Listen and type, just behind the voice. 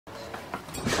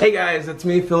Hey guys, it's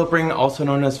me, Philip Ring, also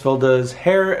known as Phil Does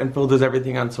Hair and Phil Does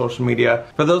Everything on social media.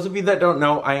 For those of you that don't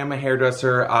know, I am a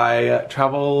hairdresser. I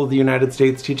travel the United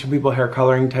States teaching people hair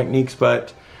coloring techniques,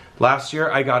 but last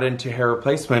year I got into hair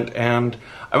replacement and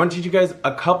I want to teach you guys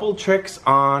a couple tricks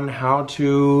on how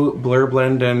to blur,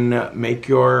 blend, and make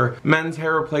your men's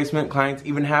hair replacement clients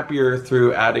even happier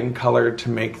through adding color to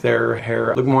make their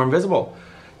hair look more invisible.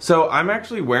 So I'm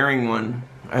actually wearing one.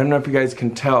 I don't know if you guys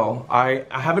can tell. I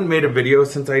haven't made a video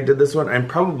since I did this one. I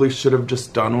probably should have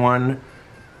just done one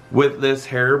with this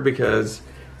hair because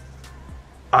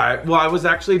I was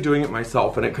actually doing it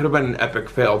myself and it could have been an epic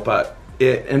fail, but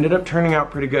it ended up turning out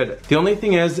pretty good. The only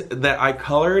thing is that I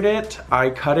colored it, I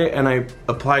cut it, and I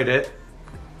applied it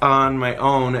on my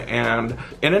own and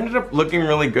it ended up looking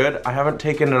really good. I haven't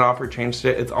taken it off or changed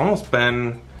it. It's almost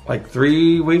been like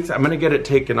 3 weeks. I'm gonna get it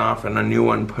taken off and a new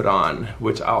one put on,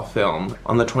 which I'll film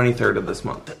on the 23rd of this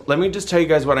month. Let me just tell you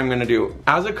guys what I'm gonna do.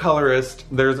 As a colorist,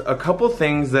 there's a couple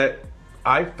things that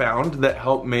I found that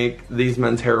help make these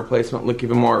men's hair replacement look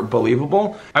even more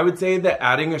believable. I would say that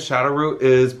adding a shadow root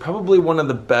is probably one of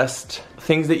the best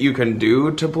things that you can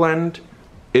do to blend.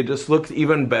 It just looks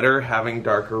even better having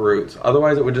darker roots.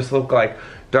 Otherwise it would just look like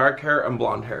dark hair and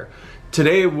blonde hair.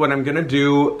 Today what I'm gonna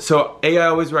do, so A, I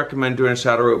always recommend doing a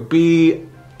shadow root. B,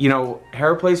 you know,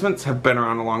 hair replacements have been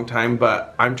around a long time,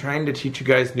 but I'm trying to teach you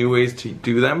guys new ways to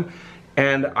do them.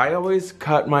 And I always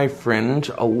cut my fringe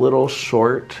a little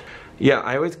short. Yeah,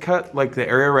 I always cut like the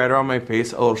area right around my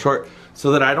face a little short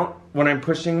so that I don't, when I'm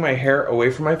pushing my hair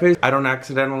away from my face, I don't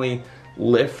accidentally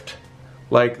lift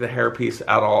like the hairpiece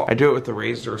at all. I do it with the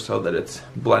razor so that it's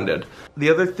blended. The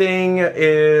other thing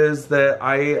is that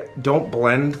I don't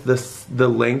blend the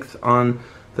length on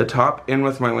the top in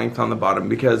with my length on the bottom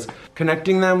because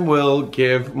connecting them will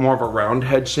give more of a round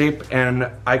head shape, and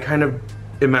I kind of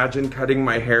imagine cutting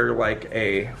my hair like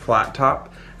a flat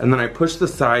top and then I push the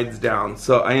sides down,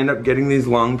 so I end up getting these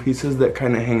long pieces that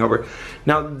kind of hang over.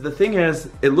 Now the thing is,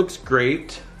 it looks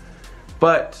great,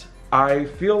 but I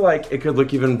feel like it could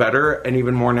look even better and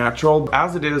even more natural.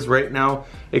 As it is right now,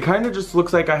 it kind of just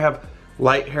looks like I have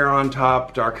light hair on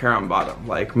top, dark hair on bottom.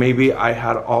 Like maybe I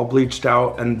had all bleached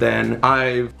out and then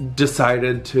I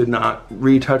decided to not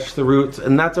retouch the roots,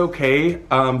 and that's okay,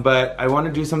 but I want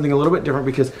to do something a little bit different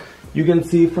because you can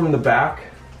see from the back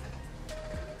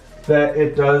that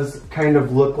it does kind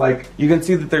of look like, you can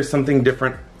see that there's something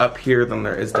different up here than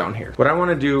there is down here. What I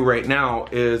want to do right now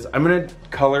is I'm going to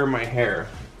color my hair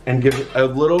and give it a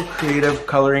little creative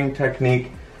coloring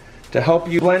technique to help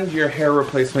you blend your hair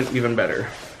replacement even better.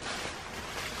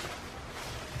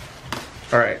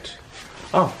 Alright.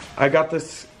 Oh, I got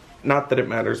this, not that it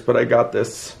matters, but I got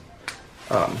this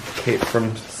cape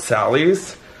from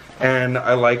Sally's, and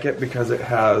I like it because it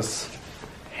has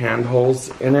hand holes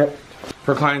in it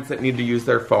for clients that need to use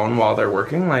their phone while they're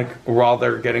working, like while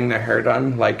they're getting their hair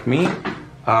done, like me.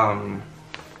 I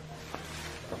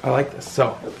like this.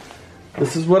 So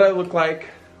this is what I look like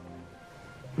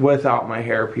without my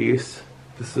hairpiece.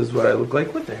 This is what I look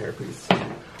like with the hairpiece.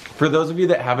 For those of you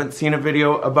that haven't seen a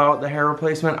video about the hair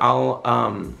replacement,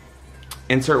 I'll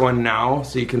insert one now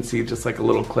so you can see just like a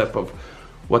little clip of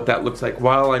what that looks like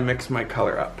while I mix my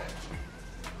color up.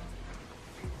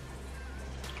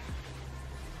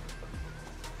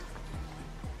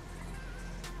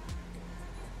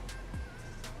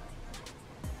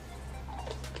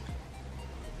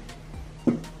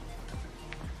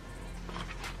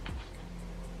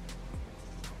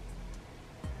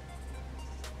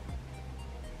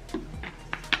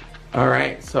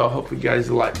 Alright, so hopefully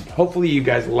you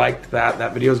guys liked that.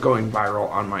 That video is going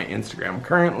viral on my Instagram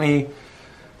currently.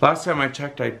 Last time I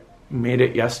checked, I made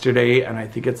it yesterday and I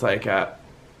think it's like at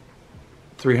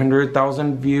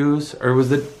 300,000 views, or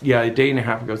was it, yeah, a day and a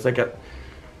half ago. It's like at,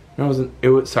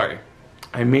 no, sorry.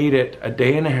 I made it a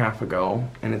day and a half ago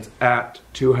and it's at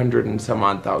 200 and some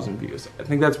odd thousand views. I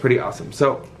think that's pretty awesome.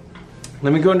 So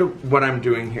let me go into what I'm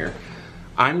doing here.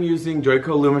 I'm using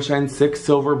Joico Lumishine 6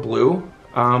 Silver Blue.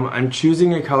 I'm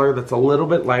choosing a color that's a little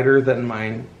bit lighter than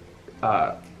my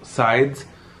sides.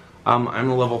 I'm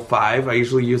a level 5. I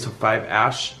usually use a 5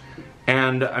 ash,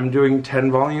 and I'm doing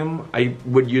 10 volume. I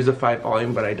would use a 5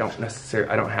 volume, but I don't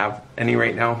have any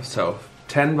right now, so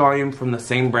 10 volume from the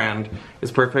same brand is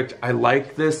perfect. I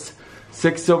like this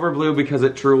 6 Silver Blue because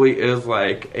it truly is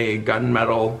like a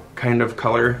gunmetal kind of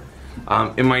color.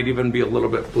 It might even be a little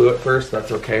bit blue at first,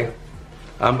 that's okay.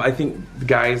 I think the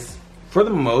guys, for the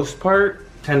most part,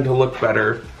 tend to look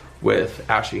better with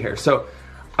ashy hair. So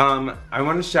I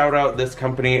want to shout out this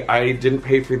company. I didn't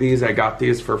pay for these, I got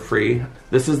these for free.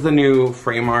 This is the new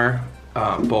Framar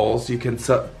bowls. You can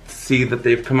see that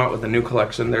they've come out with a new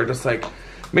collection. They're just like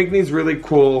making these really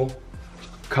cool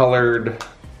colored,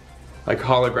 like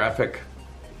holographic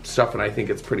stuff, and I think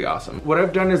it's pretty awesome. What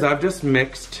I've done is I've just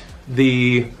mixed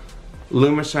the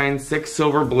LumiShine 6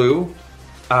 Silver Blue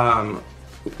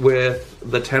with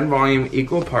the 10 volume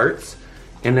equal parts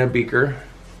in a beaker,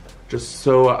 just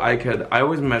so I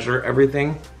always measure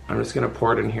everything. I'm just gonna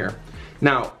pour it in here.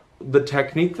 Now, the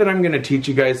technique that I'm gonna teach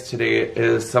you guys today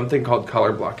is something called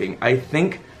color blocking. I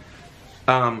think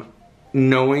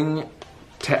knowing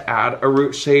to add a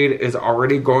root shade is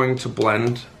already going to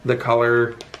blend the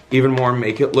color even more,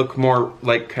 make it look more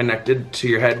like connected to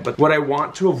your head. But what I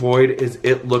want to avoid is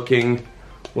it looking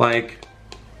like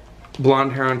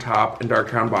blonde hair on top and dark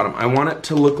hair on bottom. I want it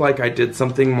to look like I did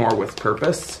something more with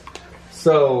purpose.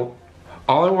 So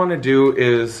all I want to do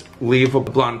is leave a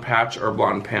blonde patch or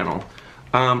blonde panel.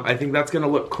 I think that's gonna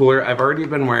look cooler. I've already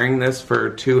been wearing this for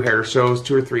 2 or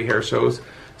 3 hair shows,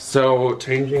 so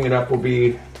changing it up will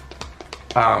be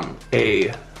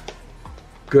a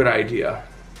good idea.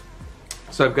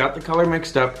 So I've got the color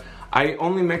mixed up. I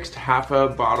only mixed half a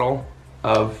bottle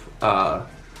of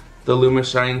the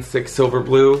LumiShine 6 Silver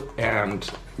Blue and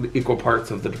the equal parts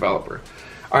of the developer.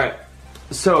 Alright,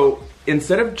 so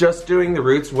instead of just doing the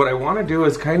roots, what I want to do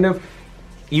is kind of,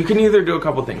 you can either do a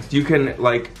couple things. You can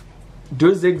like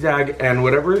do a zigzag, and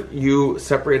whatever you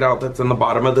separate out that's in the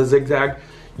bottom of the zigzag,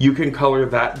 you can color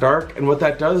that dark. And what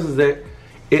that does is that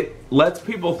it lets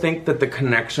people think that the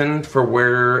connection for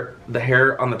where the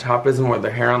hair on the top is and where the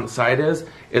hair on the side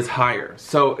is higher.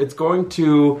 So it's going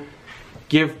to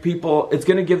give people, it's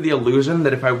going to give the illusion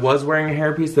that if I was wearing a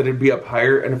hairpiece that it'd be up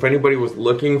higher, and if anybody was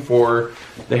looking for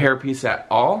the hairpiece at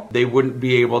all, they wouldn't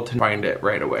be able to find it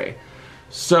right away.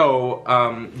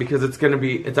 So because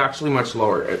it's actually much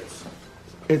lower.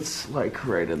 It's like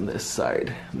right in this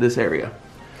side, this area.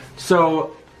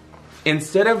 So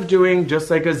instead of doing just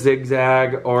like a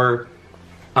zigzag, or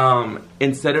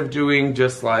instead of doing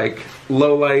just like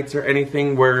low lights or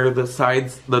anything where the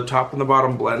sides, the top and the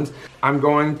bottom blends, I'm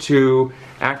going to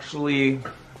actually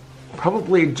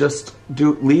probably just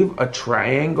leave a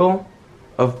triangle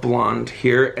of blonde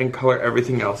here and color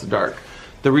everything else dark.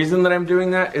 The reason that I'm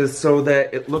doing that is so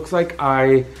that it looks like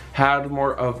I had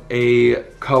more of a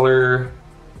color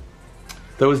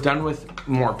that was done with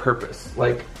more purpose.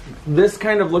 Like this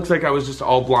kind of looks like I was just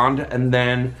all blonde and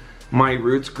then my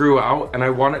roots grew out, and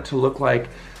I want it to look like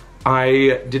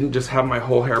I didn't just have my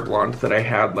whole hair blonde, that I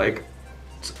had like,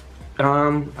 I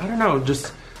don't know,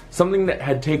 just something that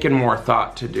had taken more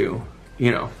thought to do,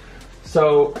 you know.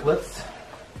 So let's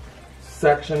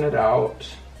section it out.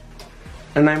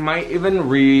 And I might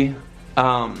even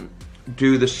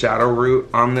do the shadow root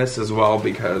on this as well,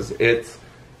 because it's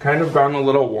kind of gone a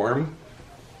little warm.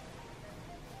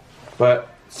 But,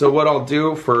 so what I'll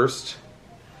do first,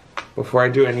 before I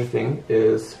do anything,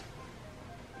 is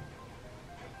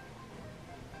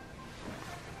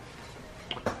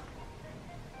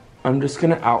I'm just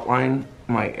gonna outline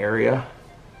my area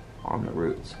on the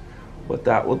roots. What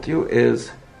that will do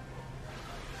is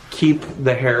keep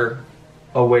the hair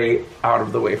out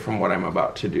of the way from what I'm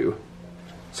about to do.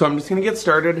 So I'm just gonna get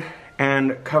started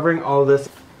and covering all of this.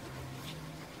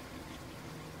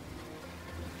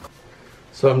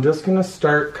 So I'm just gonna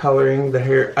start coloring the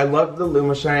hair. I love the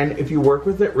LumiShine. If you work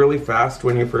with it really fast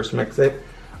when you first mix it,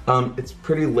 it's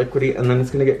pretty liquidy, and then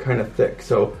it's gonna get kind of thick.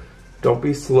 So don't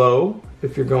be slow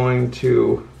if you're going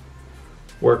to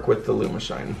work with the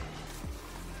LumiShine.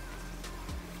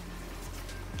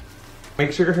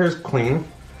 Make sure your hair is clean.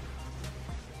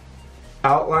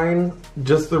 Outline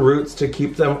just the roots to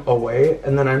keep them away,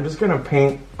 and then I'm just gonna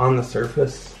paint on the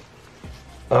surface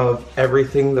of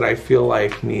everything that I feel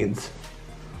like needs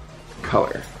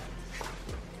color.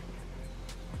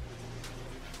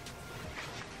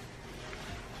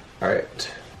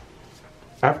 Alright,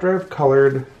 after I've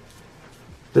colored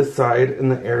this side in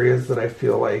the areas that I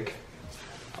feel like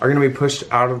are going to be pushed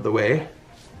out of the way,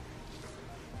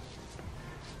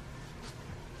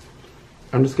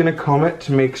 I'm just going to comb it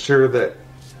to make sure that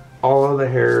all of the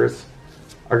hairs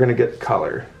are going to get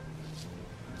color.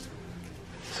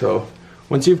 So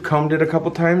once you've combed it a couple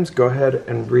times, go ahead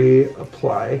and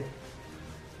reapply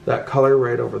that color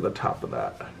right over the top of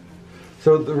that.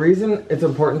 So the reason it's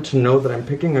important to know that I'm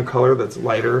picking a color that's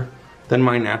lighter than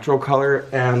my natural color,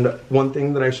 and one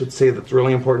thing that I should say that's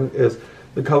really important is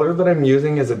the color that I'm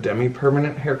using is a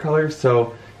demi-permanent hair color,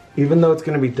 so even though it's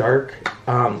going to be dark,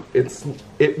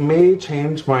 it may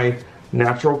change my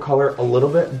natural color a little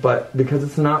bit, but because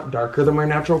it's not darker than my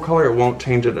natural color, it won't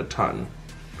change it a ton.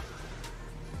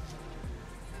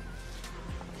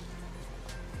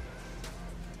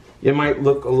 It might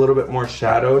look a little bit more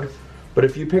shadowed But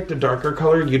if you picked a darker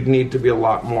color, you'd need to be a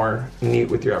lot more neat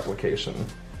with your application.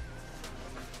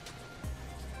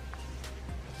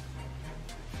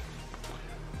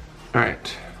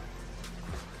 Alright,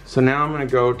 so now I'm going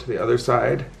to go to the other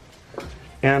side,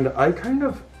 and I kind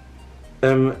of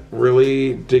am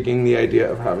really digging the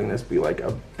idea of having this be like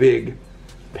a big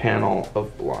panel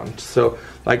of blonde. So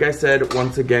like I said,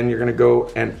 once again, you're going to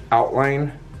go and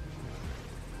outline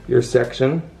your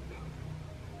section.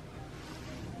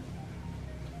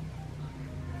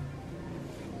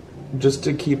 Just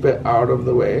to keep it out of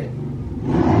the way.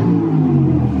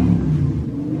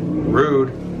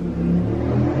 Rude.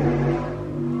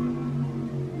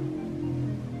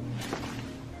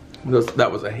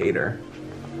 That was a hater.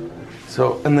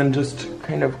 So, and then just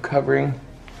kind of covering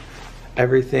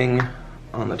everything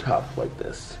on the top like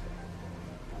this.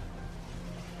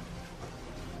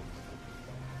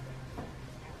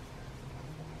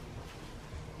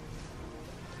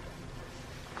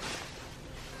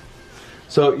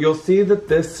 So you'll see that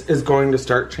this is going to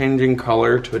start changing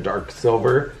color to a dark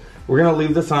silver. We're gonna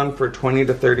leave this on for 20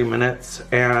 to 30 minutes,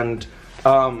 and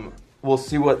we'll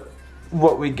see what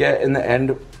we get in the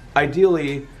end.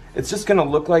 Ideally, it's just gonna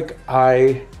look like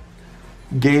I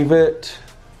gave it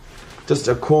just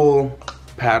a cool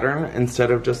pattern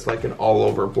instead of just like an all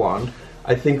over blonde.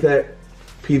 I think that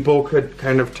people could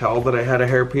kind of tell that I had a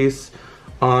hairpiece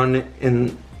on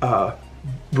in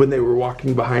when they were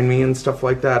walking behind me and stuff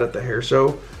like that at the hair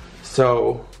show.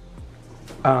 So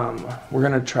we're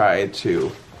gonna try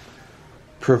to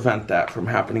prevent that from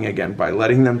happening again by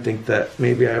letting them think that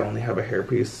maybe I only have a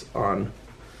hairpiece on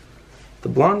the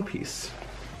blonde piece.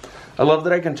 I love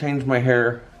that I can change my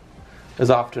hair as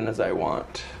often as I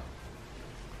want.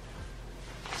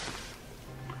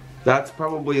 That's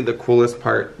probably the coolest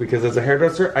part, because as a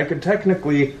hairdresser, I could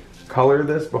technically color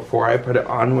this before I put it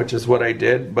on, which is what I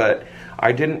did, but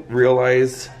I didn't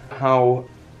realize how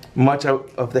much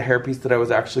of the hairpiece that I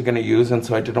was actually going to use, and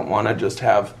so I didn't want to just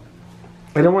have,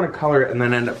 I don't want to color it and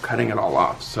then end up cutting it all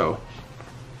off. So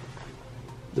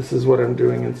this is what I'm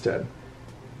doing instead.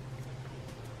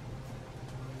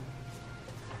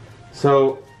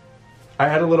 So I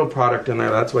had a little product in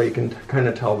there, that's why you can kind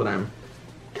of tell that I'm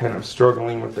kind of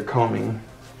struggling with the combing.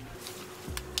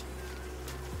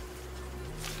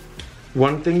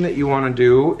 One thing that you want to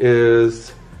do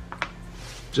is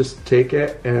just take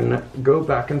it and go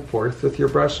back and forth with your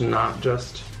brush, not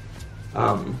just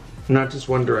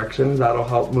one direction. That'll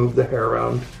help move the hair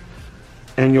around,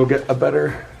 and you'll get a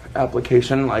better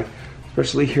application, like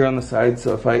especially here on the side.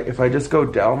 So if I just go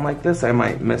down like this, I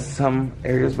might miss some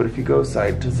areas, but if you go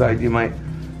side to side,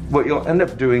 what you'll end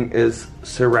up doing is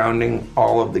surrounding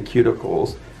all of the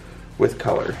cuticles with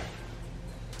color.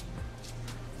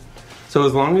 So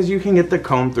as long as you can get the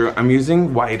comb through, I'm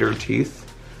using wider teeth.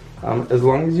 As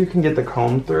long as you can get the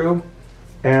comb through,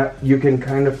 you can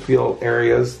kind of feel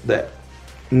areas that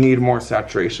need more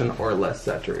saturation or less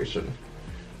saturation.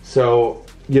 So,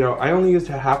 you know, I only used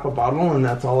half a bottle and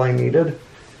that's all I needed.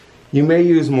 You may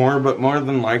use more, but more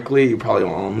than likely you probably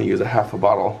will only use a half a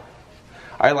bottle.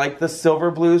 I like the silver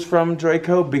blues from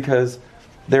Joico because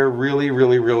they're really,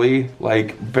 really, really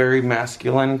like very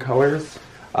masculine colors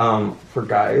for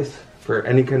guys, for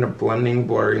any kind of blending,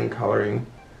 blurring, coloring.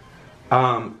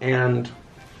 And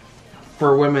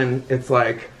for women, it's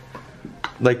like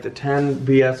the 10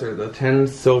 BS or the 10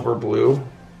 silver blue.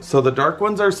 So the dark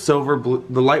ones are silver blue,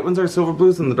 the light ones are silver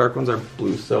blues, and the dark ones are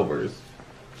blue silvers.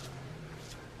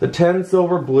 The 10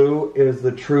 silver blue is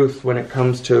the truth when it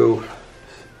comes to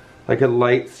like a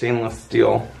light stainless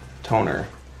steel toner.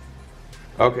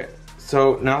 Okay,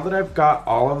 so now that I've got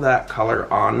all of that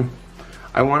color on,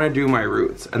 I want to do my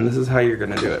roots, and this is how you're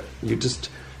gonna do it. You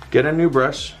just get a new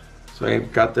brush. So I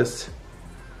got this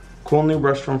cool new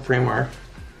brush from Fremar,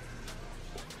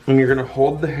 and you're gonna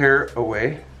hold the hair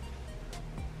away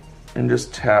and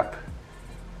just tap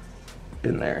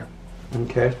in there,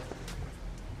 okay?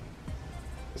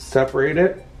 Separate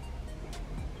it.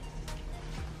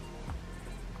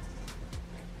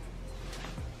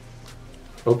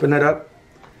 Open it up,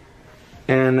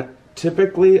 and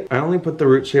typically I only put the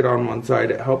root shade on one side.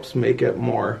 It helps make it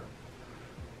more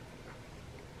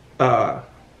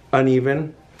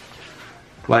uneven,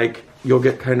 like you'll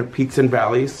get kind of peaks and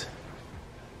valleys,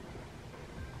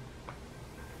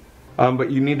 but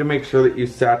you need to make sure that you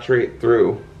saturate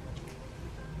through.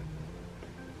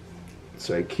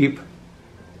 So I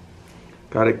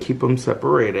gotta keep them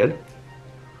separated.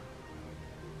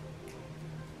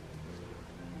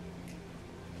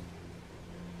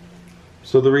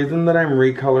 So the reason that I'm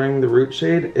recoloring the root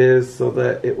shade is so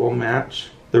that it will match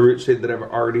the root shade that I've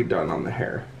already done on the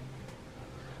hair.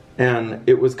 and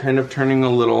it was kind of turning a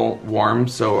little warm,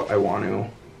 so I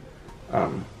want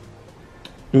to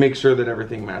make sure that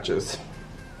everything matches.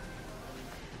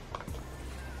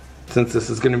 Since this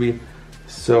is going to be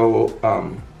so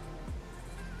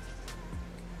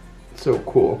so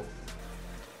cool.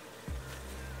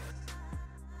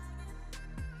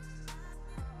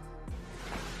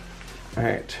 All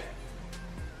right.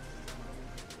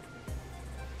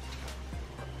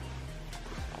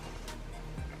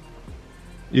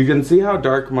 You can see how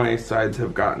dark my sides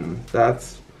have gotten.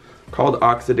 That's called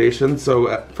oxidation. So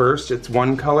at first it's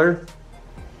one color,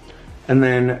 and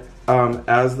then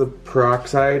as the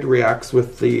peroxide reacts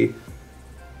with the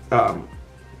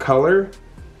color,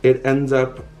 it ends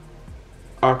up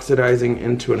oxidizing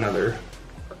into another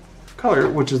color,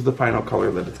 which is the final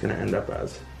color that it's going to end up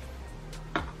as.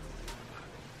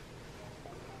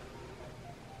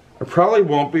 I probably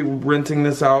won't be rinsing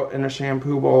this out in a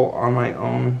shampoo bowl on my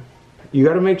own. You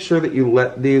got to make sure that you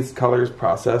let these colors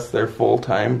process their full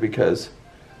time, because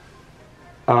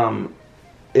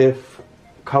if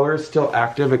color is still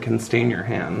active, it can stain your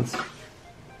hands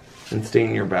and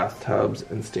stain your bathtubs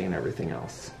and stain everything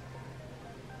else.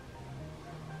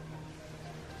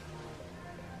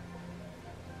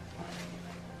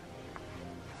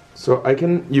 So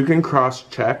you can cross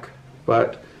check,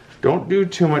 but don't do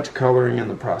too much coloring in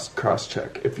the cross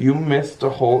check. If you missed a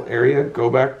whole area, go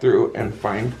back through and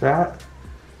find that.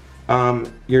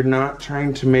 You're not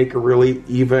trying to make a really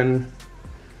even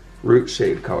root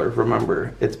shade color.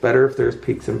 Remember, it's better if there's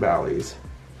peaks and valleys.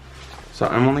 So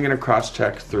I'm only going to cross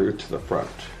check through to the front.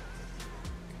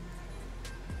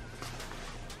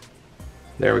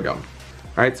 There we go. All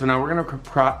right, so now we're going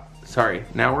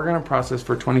to process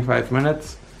for 25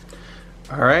 minutes.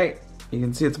 All right. You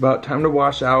can see it's about time to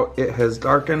wash out. It has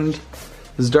darkened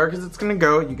as dark as it's gonna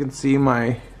go. You can see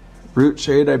my root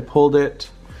shade. I pulled it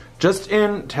just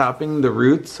in tapping the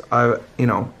roots. I,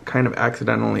 kind of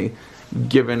accidentally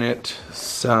given it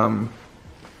some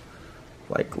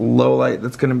like low light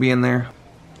that's gonna be in there.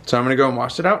 So I'm gonna go and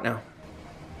wash it out now.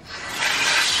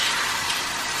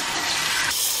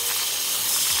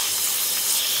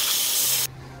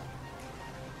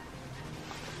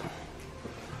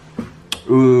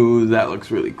 Ooh, that looks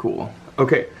really cool.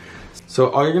 Okay,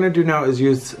 so all you're gonna do now is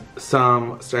use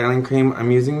some styling cream.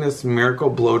 I'm using this Miracle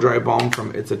Blow Dry Balm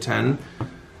from It's a 10.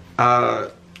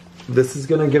 This is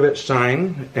gonna give it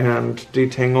shine and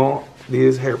detangle.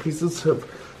 These hair pieces have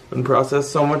been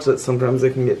processed so much that sometimes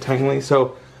they can get tangly.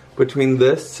 So between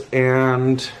this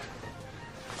and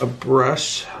a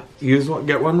brush,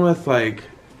 get one with like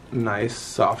nice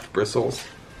soft bristles.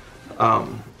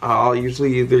 I'll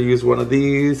usually either use one of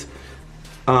these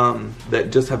that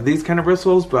just have these kind of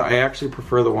bristles, but I actually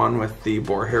prefer the one with the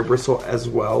boar hair bristle as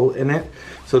well in it.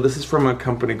 So this is from a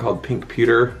company called Pink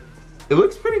Pewter. It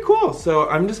looks pretty cool, so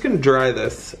I'm just gonna dry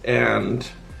this and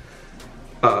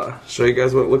show you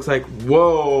guys what it looks like.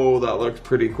 Whoa, that looks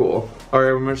pretty cool. All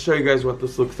right, I'm gonna show you guys what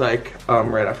this looks like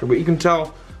right after, but you can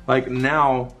tell like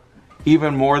now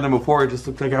even more than before, it just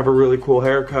looks like I have a really cool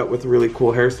haircut with a really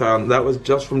cool hairstyle, and that was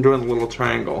just from doing the little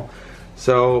triangle.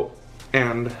 So,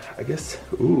 and I guess,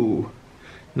 ooh,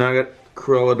 now I got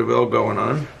Cruella de Vil going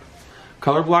on.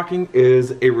 Color blocking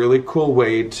is a really cool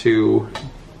way to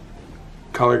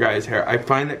color guys' hair. I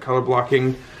find that color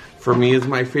blocking for me is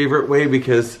my favorite way,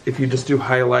 because if you just do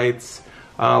highlights,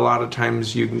 a lot of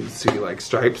times you can see like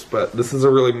stripes, but this is a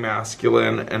really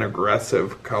masculine and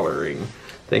aggressive coloring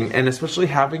thing, and especially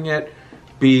having it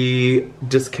be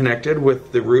disconnected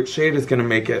with the root shade is gonna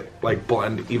make it like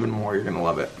blend even more. You're gonna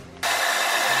love it.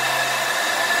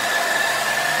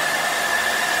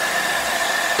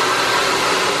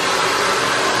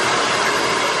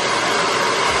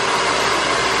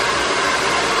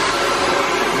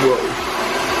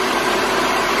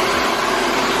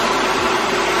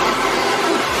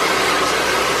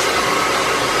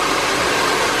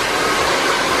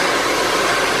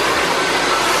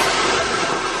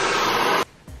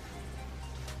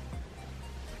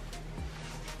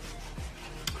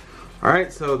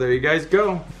 Alright, so there you guys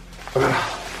go.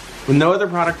 With no other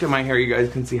product in my hair, you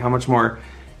guys can see how much more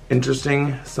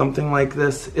interesting something like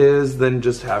this is than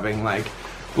just having like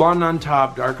blonde on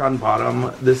top, dark on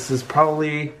bottom. This is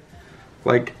probably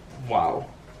like, wow.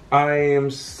 I am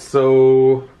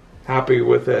so happy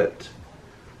with it.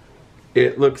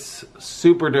 It looks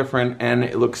super different and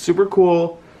it looks super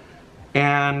cool,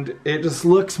 and it just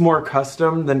looks more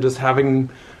custom than just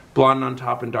having blonde on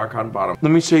top and dark on bottom.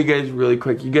 Let me show you guys really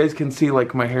quick. You guys can see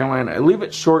like my hairline. I leave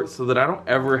it short so that I don't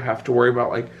ever have to worry about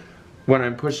like when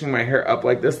I'm pushing my hair up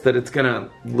like this that it's gonna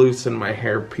loosen my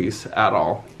hair piece at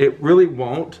all. It really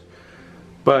won't.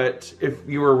 but if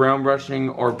you were round brushing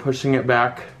or pushing it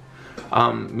back,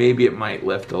 maybe it might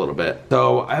lift a little bit.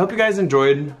 So I hope you guys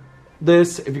enjoyed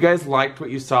this. If you guys liked what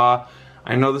you saw,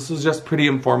 I know this was just pretty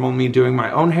informal, me doing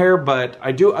my own hair, but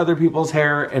I do other people's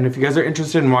hair, and if you guys are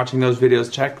interested in watching those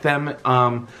videos, check them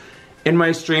in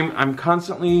my stream. I'm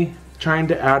constantly trying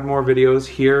to add more videos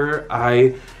here.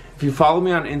 If you follow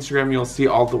me on Instagram, you'll see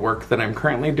all the work that I'm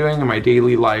currently doing in my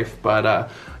daily life.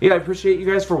 But yeah, I appreciate you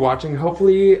guys for watching.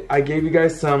 Hopefully I gave you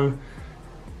guys some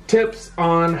tips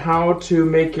on how to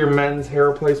make your men's hair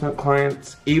replacement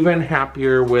clients even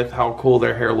happier with how cool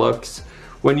their hair looks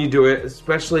when you do it,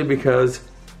 especially because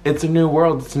it's a new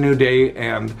world, it's a new day,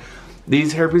 and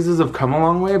these hair pieces have come a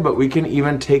long way, but we can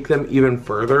even take them even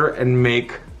further and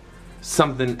make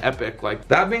something epic. Like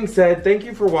that being said, thank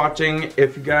you for watching.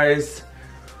 If you guys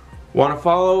want to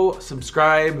follow,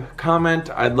 subscribe, comment,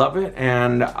 I'd love it,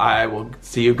 and I will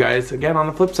see you guys again on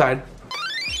the flip side.